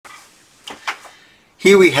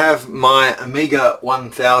Here we have my Amiga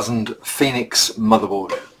 1000 Phoenix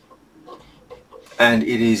motherboard, and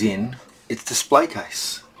it is in its display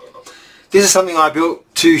case. This is something I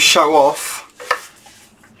built to show off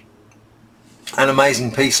an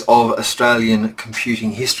amazing piece of Australian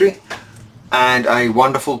computing history and a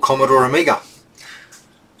wonderful Commodore Amiga.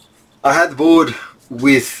 I had the board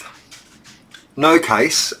with no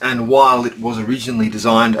case, and while it was originally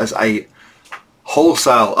designed as a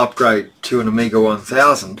wholesale upgrade to an Amiga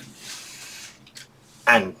 1000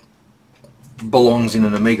 and belongs in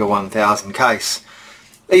an Amiga 1000 case,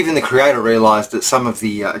 even the creator realised that some of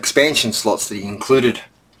the expansion slots that he included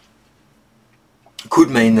could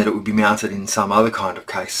mean that it would be mounted in some other kind of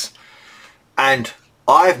case. And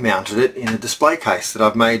I've mounted it in a display case that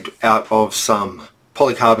I've made out of some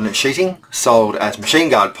polycarbonate sheeting sold as machine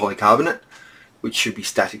guard polycarbonate, which should be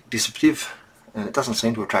static dissipative and it doesn't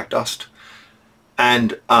seem to attract dust,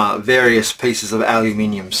 and various pieces of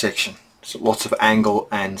aluminium section, so lots of angle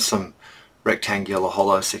and some rectangular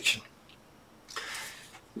hollow section.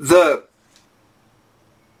 The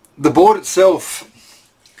board itself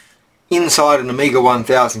inside an Amiga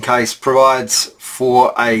 1000 case provides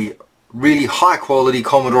for a really high quality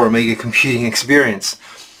Commodore Amiga computing experience,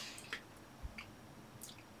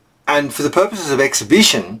 and for the purposes of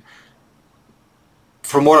exhibition,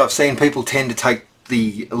 from what I've seen, people tend to take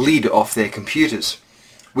the lid off their computers,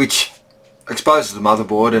 which exposes the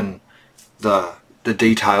motherboard and the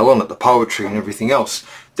detail on it, the poetry and everything else.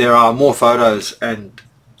 There are more photos and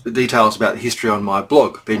details about the history on my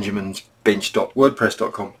blog,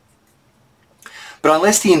 benjaminsbench.wordpress.com. But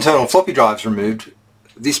unless the internal floppy drive is removed,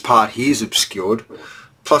 this part here is obscured,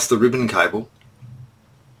 plus the ribbon cable.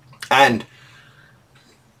 And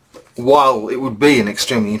while it would be an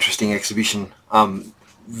extremely interesting exhibition,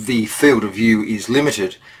 the field of view is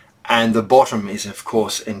limited and the bottom is of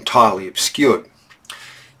course entirely obscured.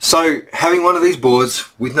 So having one of these boards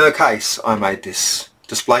with no case, I made this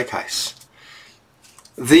display case.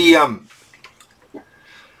 The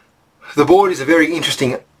board is a very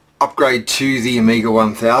interesting upgrade to the Amiga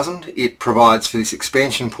 1000. It provides for this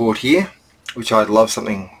expansion port here, which I'd love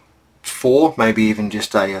something for, maybe even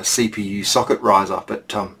just a CPU socket riser,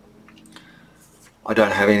 but I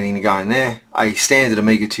don't have anything to go in there. A standard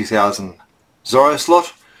Amiga 2000 Zorro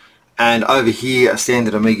slot, and over here a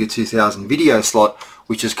standard Amiga 2000 video slot,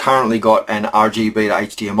 which has currently got an RGB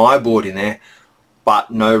to HDMI board in there,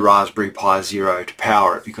 but no Raspberry Pi Zero to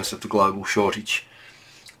power it because of the global shortage.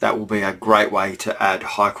 That will be a great way to add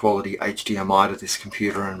high quality HDMI to this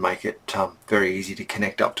computer and make it very easy to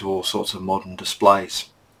connect up to all sorts of modern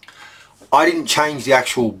displays. I didn't change the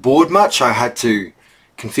actual board much. I had to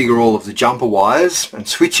configure all of the jumper wires and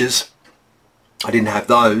switches. I didn't have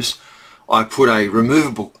those. I put a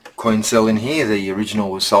removable coin cell in here. The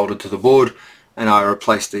original was soldered to the board, and I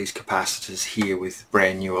replaced these capacitors here with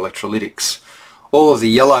brand new electrolytics. All of the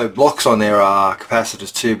yellow blocks on there are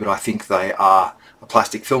capacitors too, but I think they are a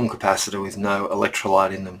plastic film capacitor with no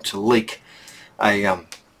electrolyte in them to leak. A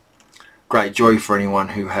great joy for anyone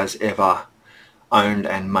who has ever owned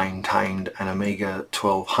and maintained an Amiga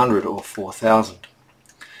 1200 or 4000.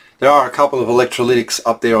 There are a couple of electrolytics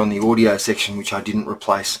up there on the audio section which I didn't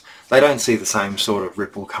replace. They don't see the same sort of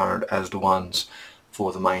ripple current as the ones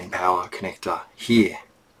for the main power connector here.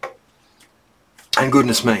 And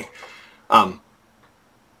goodness me,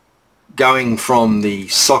 going from the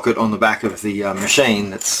socket on the back of the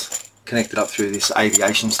machine that's connected up through this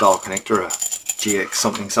aviation style connector, a GX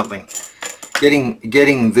something something,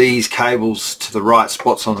 getting these cables to the right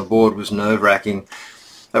spots on the board was nerve-wracking.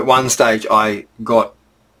 At one stage I got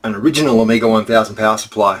an original Amiga 1000 power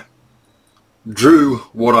supply, drew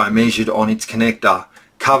what I measured on its connector,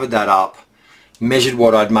 covered that up, measured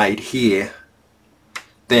what I'd made here,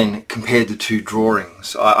 then compared the two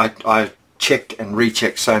drawings. I checked and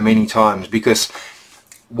rechecked so many times because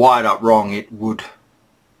wired up wrong it would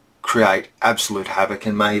create absolute havoc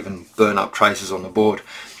and may even burn up traces on the board.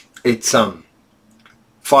 It's 5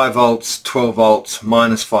 volts, 12 volts,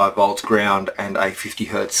 minus 5 volts ground, and a 50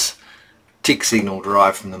 Hertz tick signal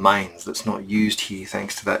derived from the mains that's not used here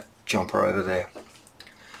thanks to that jumper over there.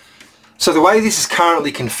 So the way this is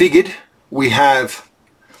currently configured, we have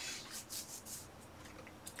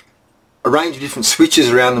a range of different switches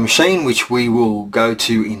around the machine which we will go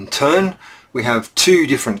to in turn. We have two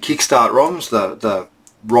different kickstart ROMs, the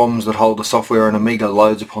ROMs that hold the software an Amiga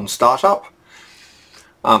loads upon startup,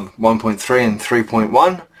 1.3 and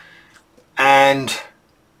 3.1, and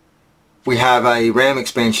we have a RAM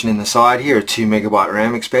expansion in the side here, a 2 megabyte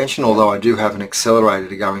RAM expansion, although I do have an accelerator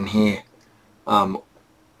to go in here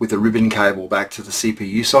with a ribbon cable back to the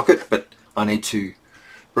CPU socket, but I need to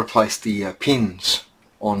replace the pins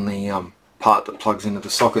on the part that plugs into the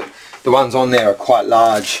socket. The ones on there are quite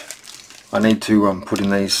large. I need to put in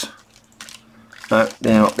these. No,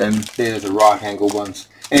 they're not them. They're the right angle ones.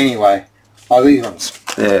 Anyway, these ones.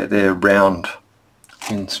 They're round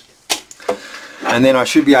pins. And then I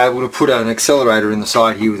should be able to put an accelerator in the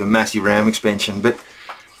side here with a massive RAM expansion, but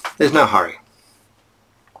there's no hurry.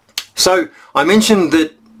 So I mentioned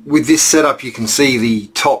that with this setup you can see the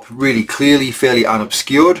top really clearly, fairly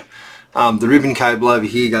unobscured. The ribbon cable over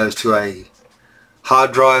here goes to a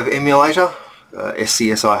hard drive emulator,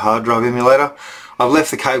 SCSI hard drive emulator. I've left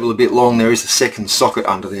the cable a bit long. There is a second socket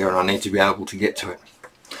under there and I need to be able to get to it.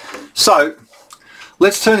 So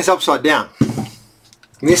let's turn this upside down. And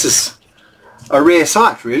this is a rare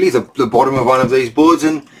sight really, the bottom of one of these boards,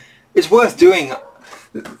 and it's worth doing.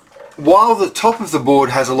 While the top of the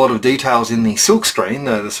board has a lot of details in the silk screen,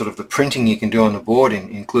 the sort of the printing you can do on the board,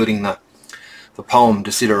 including the poem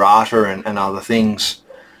Desiderata and other things.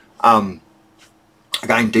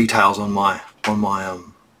 Again, details on my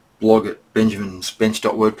blog at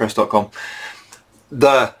benjaminsbench.wordpress.com.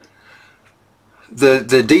 The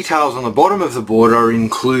details on the bottom of the board are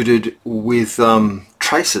included with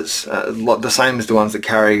traces, the same as the ones that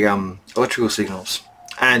carry electrical signals.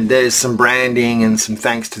 And there's some branding and some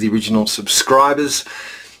thanks to the original subscribers.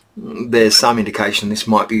 There's some indication this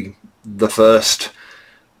might be the first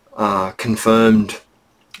confirmed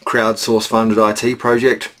crowdsource funded IT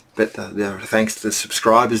project, but there are thanks to the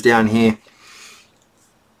subscribers down here.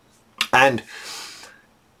 And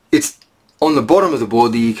it's on the bottom of the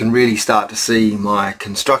board that you can really start to see my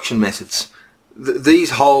construction methods.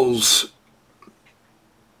 These holes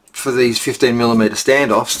for these 15mm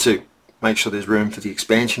standoffs to make sure there's room for the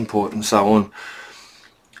expansion port and so on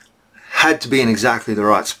had to be in exactly the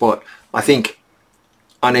right spot. I think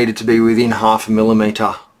I needed to be within 0.5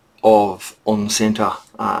 millimeter of on center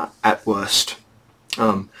at worst,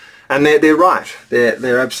 and they're right.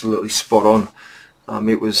 They're absolutely spot on.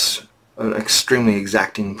 It was an extremely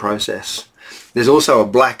exacting process. There's also a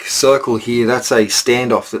black circle here. That's a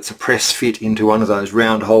standoff that's a press fit into one of those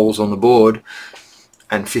round holes on the board,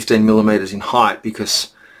 and 15mm in height,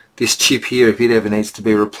 because this chip here, if it ever needs to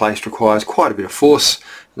be replaced, requires quite a bit of force.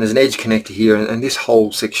 And there's an edge connector here, and this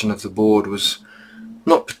whole section of the board was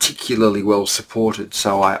not particularly well supported,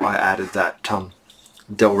 so I added that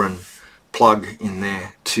Delrin plug in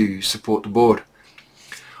there to support the board.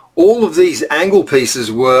 All of these angle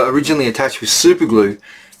pieces were originally attached with super glue,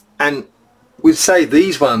 and with say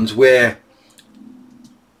these ones where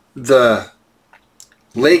the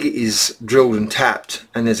leg is drilled and tapped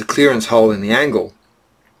and there's a clearance hole in the angle,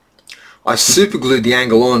 I super glued the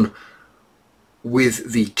angle on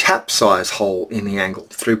with the tap size hole in the angle,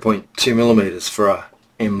 3.2mm for a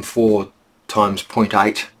M4 x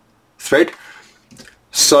 0.8 thread.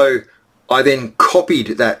 So I then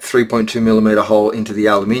copied that 3.2mm hole into the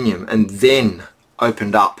aluminium and then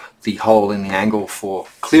opened up the hole in the angle for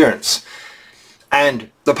clearance.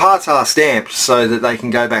 And the parts are stamped so that they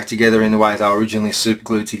can go back together in the way they were originally super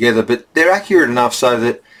glued together, but they're accurate enough so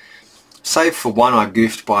that, save for one I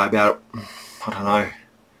goofed by about, I don't know,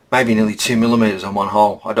 maybe nearly 2mm on one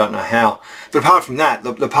hole. I don't know how. But apart from that,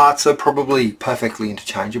 the parts are probably perfectly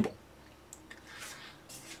interchangeable.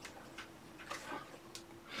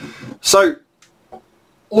 So,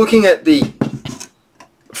 looking at the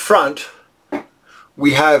front,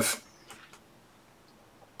 we have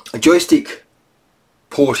a joystick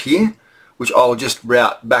port here, which I'll just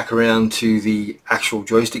route back around to the actual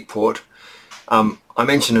joystick port. I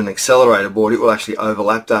mentioned an accelerator board. It will actually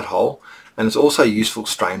overlap that hole, and it's also useful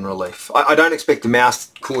strain relief. I don't expect the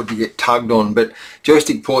mouse cord to get tugged on, but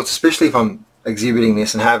joystick ports, especially if I'm exhibiting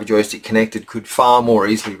this and have a joystick connected, could far more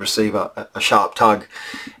easily receive a sharp tug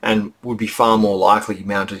and would be far more likely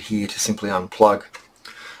mounted here to simply unplug.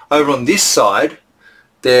 Over on this side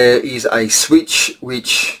there is a switch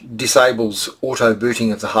which disables auto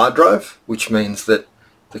booting of the hard drive, which means that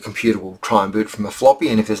the computer will try and boot from a floppy,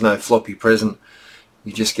 and if there's no floppy present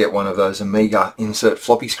you just get one of those Amiga insert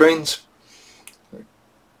floppy screens.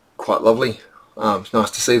 Quite lovely. It's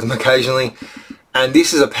nice to see them occasionally. And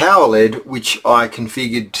this is a power LED which I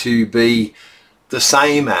configured to be the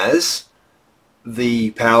same as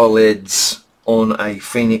the power LEDs on a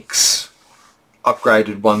Phoenix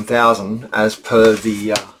upgraded 1000 as per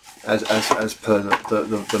the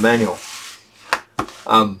the manual.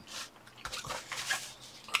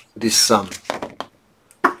 This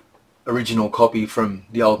original copy from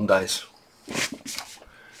the olden days.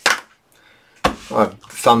 I've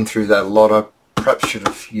thumbed through that a lot. I perhaps should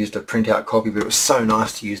have used a printout copy, but it was so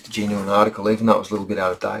nice to use the genuine article, even though it was a little bit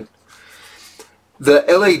out of date. The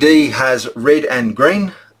LED has red and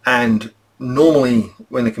green, and normally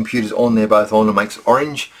when the computer's on, they're both on, it makes it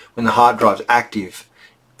orange. When the hard drive's active,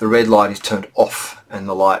 the red light is turned off and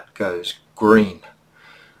the light goes green.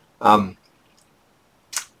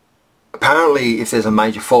 Apparently if there's a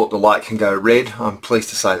major fault, the light can go red. I'm pleased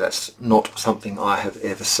to say that's not something I have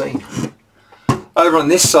ever seen. Over on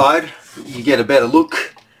this side you get a better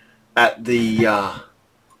look at the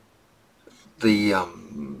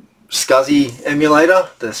SCSI emulator,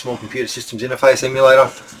 the Small Computer Systems Interface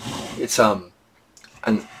emulator. It's an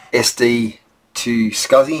SD to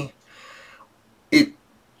SCSI. It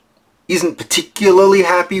isn't particularly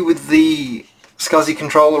happy with the SCSI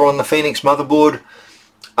controller on the Phoenix motherboard.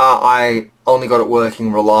 I only got it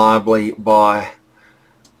working reliably by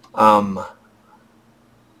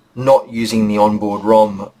not using the onboard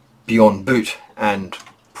ROM beyond boot and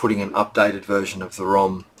putting an updated version of the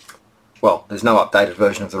ROM. Well, there's no updated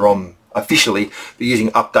version of the ROM officially, but using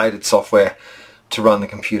updated software to run the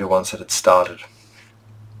computer once it had started.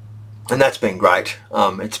 And that's been great.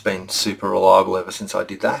 It's been super reliable ever since I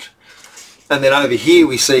did that. And then over here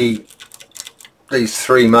we see these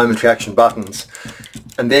 3 momentary action buttons,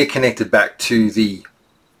 and they're connected back to the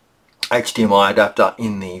HDMI adapter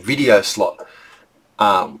in the video slot.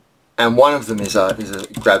 And one of them is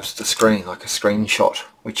grabs the screen like a screenshot,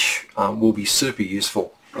 which will be super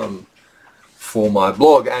useful for my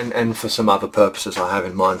blog and for some other purposes I have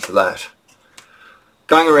in mind for that.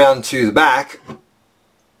 Going around to the back,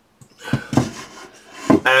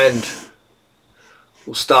 and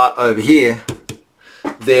we'll start over here.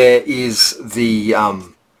 There is the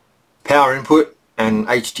power input and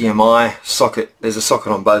HDMI socket. There's a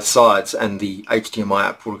socket on both sides, and the HDMI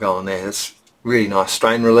output will go on there. That's really nice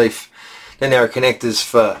strain relief. Then there are connectors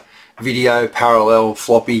for video, parallel,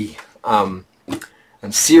 floppy, and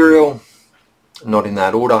serial, not in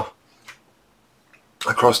that order,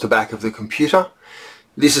 across the back of the computer.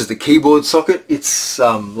 This is the keyboard socket. It's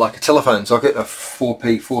like a telephone socket, a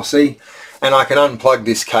 4P 4C, and I can unplug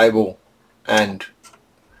this cable and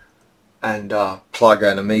plug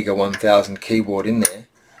an Amiga 1000 keyboard in there.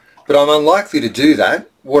 But I'm unlikely to do that.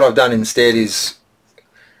 What I've done instead is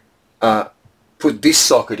put this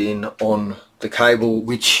socket in on the cable,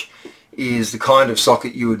 which is the kind of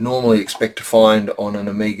socket you would normally expect to find on an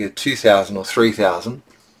Amiga 2000 or 3000,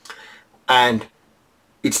 and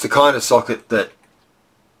it's the kind of socket that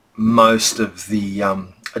most of the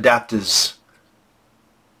adapters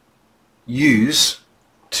use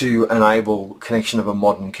to enable connection of a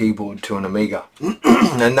modern keyboard to an Amiga.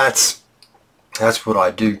 And that's what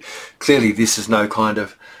I do. Clearly this is no kind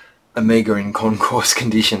of Amiga in concourse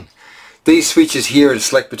condition. These switches here are to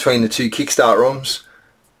select between the 2 kickstart ROMs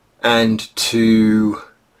and to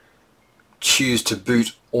choose to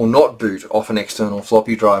boot or not boot off an external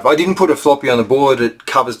floppy drive. I didn't put a floppy on the board, it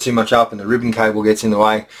covers too much up and the ribbon cable gets in the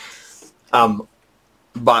way,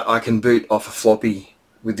 but I can boot off a floppy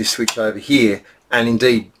with this switch over here, and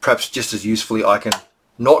indeed perhaps just as usefully I can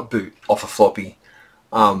not boot off a floppy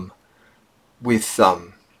with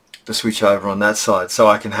the switch over on that side. So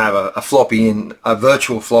I can have a floppy in a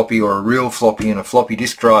virtual floppy or a real floppy in a floppy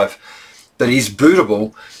disk drive that is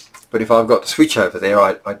bootable, but if I've got the switch over there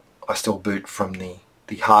I still boot from the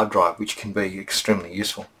hard drive, which can be extremely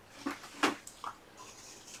useful.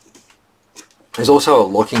 There's also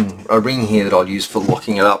a ring here that I'll use for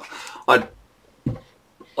locking it up.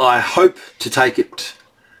 I hope to take it,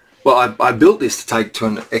 well I built this to take to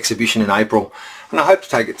an exhibition in April, and I hope to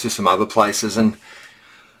take it to some other places, and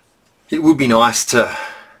it would be nice to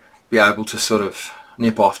be able to sort of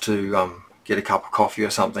nip off to get a cup of coffee or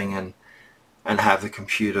something and have the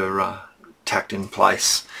computer tacked in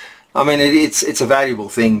place. I mean it's a valuable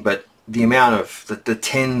thing, but the amount of the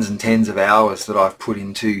tens and tens of hours that I've put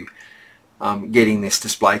into getting this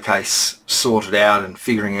display case sorted out and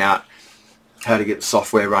figuring out how to get the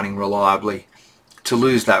software running reliably, to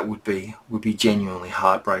lose that would be genuinely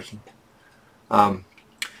heartbreaking.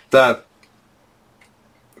 The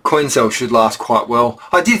coin cell should last quite well.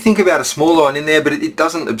 I did think about a smaller one in there, but it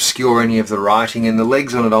doesn't obscure any of the writing, and the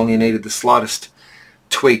legs on it only needed the slightest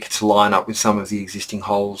tweak to line up with some of the existing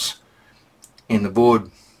holes in the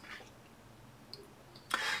board.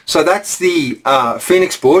 So that's the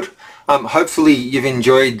Phoenix board. Hopefully you've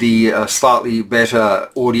enjoyed the slightly better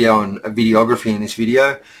audio and videography in this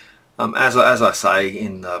video. As I say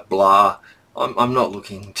in the blah, I'm not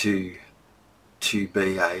looking to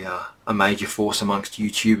be a major force amongst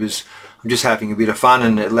YouTubers. I'm just having a bit of fun,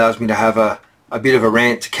 and it allows me to have a bit of a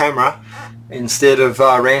rant to camera instead of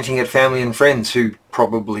ranting at family and friends who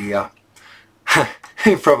probably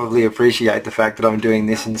probably appreciate the fact that I'm doing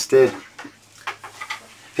this instead.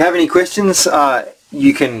 If you have any questions,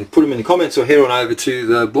 you can put them in the comments or head on over to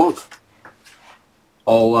the blog.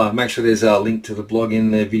 I'll make sure there's a link to the blog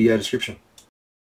in the video description.